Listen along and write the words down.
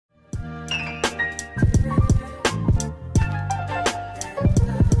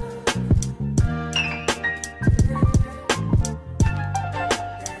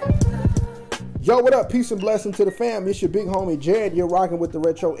Yo, what up? Peace and blessing to the fam. It's your big homie Jared. You're rocking with the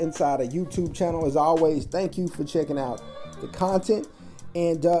Retro Insider YouTube channel. As always, thank you for checking out the content.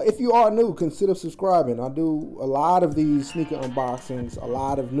 And if you are new, consider subscribing. I do a lot of these sneaker unboxings, a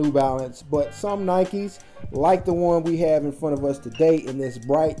lot of New Balance, but some Nikes, like the one we have in front of us today in this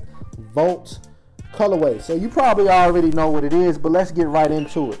bright Volt colorway. So you probably already know what it is, but let's get right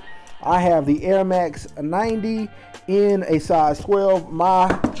into it. I have the Air Max 90 in a size 12, my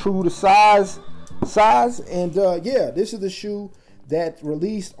true to size. And yeah, this is the shoe that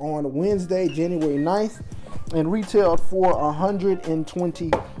released on Wednesday, January 9th, and retailed for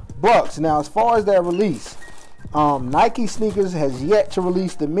 $120. Now, as far as that release, Nike Sneakers has yet to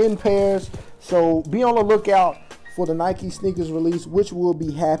release the men pairs, so be on the lookout for the Nike Sneakers release, which will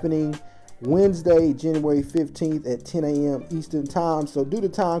be happening Wednesday, January 15th at 10 a.m. Eastern Time. So do the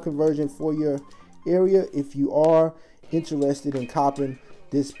time conversion for your area if you are interested in copping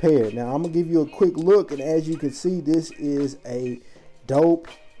this pair. Now, I'm gonna give you a quick look, and as you can see, this is a dope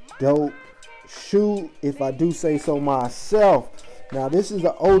shoe, if I do say so myself. Now, this is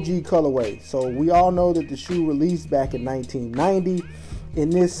the OG colorway, so we all know that the shoe released back in 1990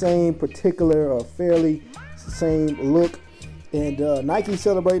 in this same particular or fairly same look, and Nike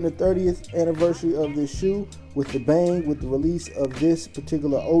celebrating the 30th anniversary of this shoe with the bang, with the release of this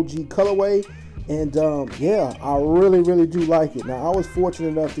particular OG colorway. And yeah, I really do like it. Now, I was fortunate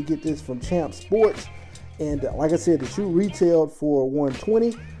enough to get this from Champ Sports, and like I said, the shoe retailed for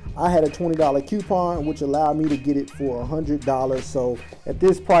 $120. I had a $20 coupon, which allowed me to get it for $100. So at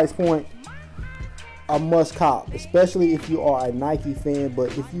this price point, a must cop, especially if you are a Nike fan.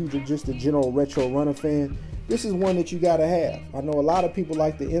 But if you're just a general retro runner fan, this is one that you gotta have. I know a lot of people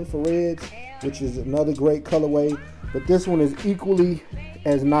like the infrareds, which is another great colorway, but this one is equally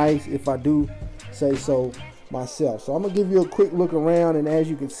as nice, if I do say so myself. So I'm gonna give you a quick look around, and as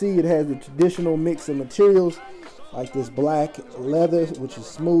you can see, it has the traditional mix of materials like this black leather, which is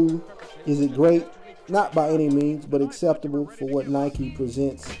smooth. Is it great? Not by any means, but acceptable for what Nike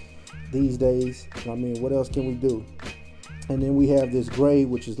presents these days. I mean, what else can we do? And then we have this gray,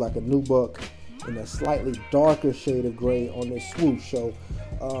 which is like a nubuck, and a slightly darker shade of gray on this swoosh. So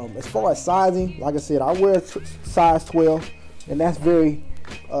as far as sizing, like I said, I wear size 12, and that's very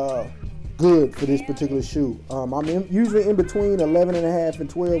good for this particular shoe. I'm usually in between 11.5 and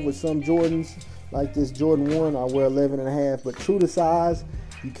 12 with some Jordans, like this Jordan 1. I wear 11.5, but true to size,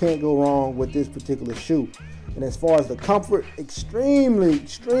 you can't go wrong with this particular shoe. And as far as the comfort,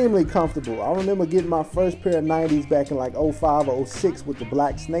 extremely comfortable. I remember getting my first pair of 90s back in like 05 or 06 with the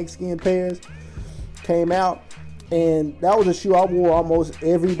black snakeskin pairs came out, and that was a shoe I wore almost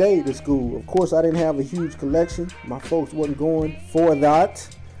every day to school. Of course, I didn't have a huge collection. My folks wasn't going for that.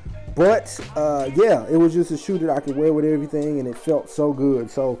 But yeah, it was just a shoe that I could wear with everything, and it felt so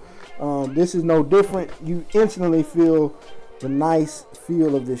good. So this is no different. You instantly feel the nice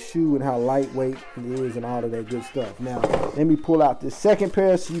feel of this shoe and how lightweight it is and all of that good stuff. Now, let me pull out this second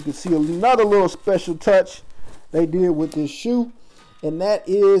pair so you can see another little special touch they did with this shoe, and that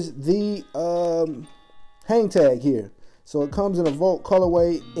is the hang tag here. So it comes in a Volt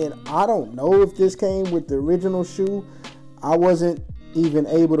colorway, and I don't know if this came with the original shoe. I wasn't even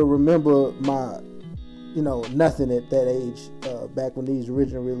able to remember my, nothing at that age back when these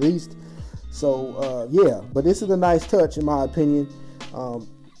originally released. So yeah, but this is a nice touch in my opinion.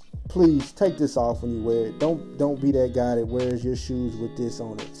 Please take this off when you wear it. Don't be that guy that wears your shoes with this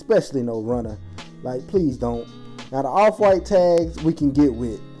on it, especially no runner. Like, please don't. Now, the off-white tags we can get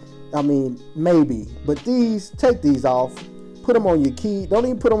with. I mean, maybe, but these, take these off. Put them on your key. Don't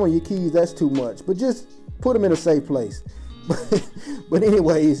even put them on your keys. That's too much. But just put them in a safe place. But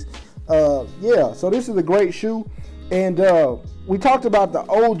anyways, yeah, so this is a great shoe, and we talked about the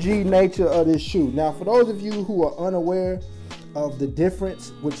OG nature of this shoe. Now, for those of you who are unaware of the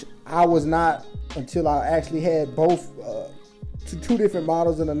difference, which I was not until I actually had both two different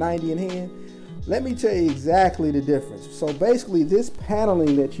models in a 90 in hand, let me tell you exactly the difference. So basically, this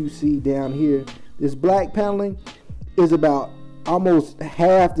paneling that you see down here, this black paneling, is about almost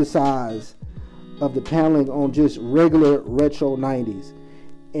half the size of the paneling on just regular retro 90s,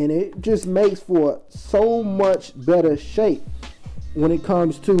 and it just makes for so much better shape when it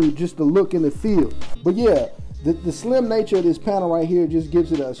comes to just the look and the feel. But yeah, the slim nature of this panel right here just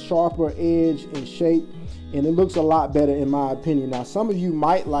gives it a sharper edge and shape, and it looks a lot better in my opinion. Now, some of you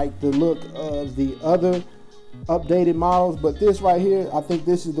might like the look of the other updated models, but this right here, I think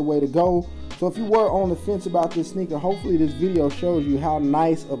this is the way to go. So if you were on the fence about this sneaker, hopefully this video shows you how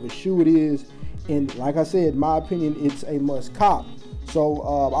nice of a shoe it is. And like I said, in my opinion, it's a must cop. So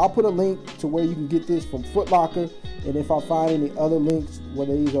I'll put a link to where you can get this from Foot Locker. And if I find any other links where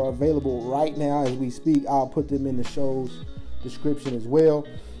these are available right now as we speak, I'll put them in the show's description as well.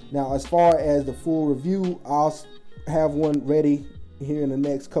 Now, as far as the full review, I'll have one ready here in the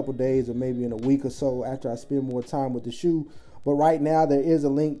next couple days, or maybe in a week or so after I spend more time with the shoe. But right now, there is a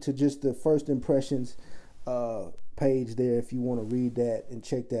link to just the first impressions page there if you want to read that and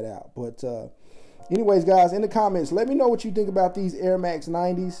check that out. But anyways, guys, in the comments, let me know what you think about these Air Max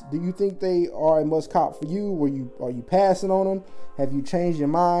 90s. Do you think they are a must cop for you? Are you passing on them? Have you changed your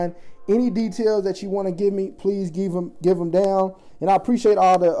mind? Any details that you want to give me, please give them down. And I appreciate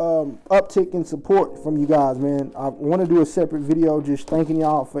all the uptick in support from you guys, man. I want to do a separate video just thanking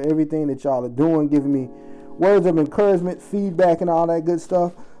y'all for everything that y'all are doing, giving me words of encouragement, feedback, and all that good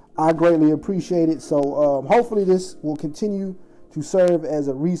stuff. I greatly appreciate it. So hopefully this will continue to serve as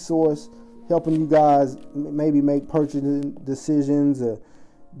a resource, helping you guys maybe make purchasing decisions, or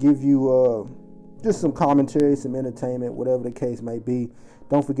give you just some commentary, some entertainment, whatever the case may be.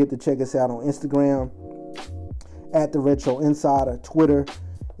 Don't forget to check us out on Instagram at The Retro Insider, Twitter,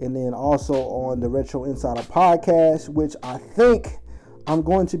 and then also on the Retro Insider podcast, which I think I'm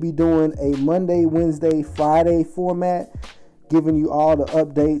going to be doing a Monday, Wednesday, Friday format, giving you all the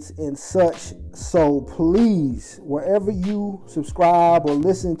updates and such. So please, wherever you subscribe or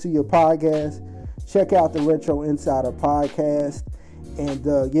listen to your podcast, check out the Retro Insider podcast. And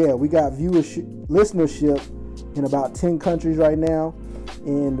yeah, we got listenership in about 10 countries right now,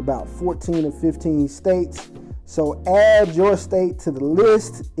 in about 14 or 15 states. So add your state to the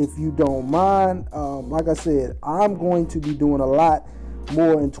list if you don't mind. Like I said, I'm going to be doing a lot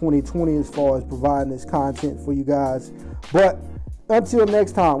more in 2020 as far as providing this content for you guys. But until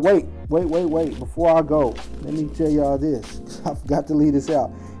next time, wait, before I go, let me tell y'all this. I forgot to leave this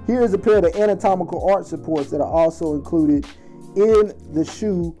out. Here is a pair of the anatomical art supports that are also included in the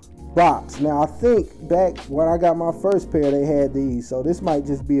shoe box. Now, I think back when I got my first pair, they had these. So this might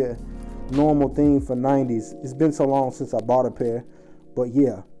just be a normal thing for 90s. It's been so long since I bought a pair. But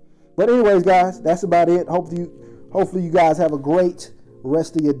yeah. But anyways, guys, that's about it. Hopefully you guys have a great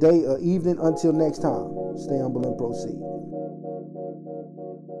rest of your day or evening. Until next time, stay humble and proceed.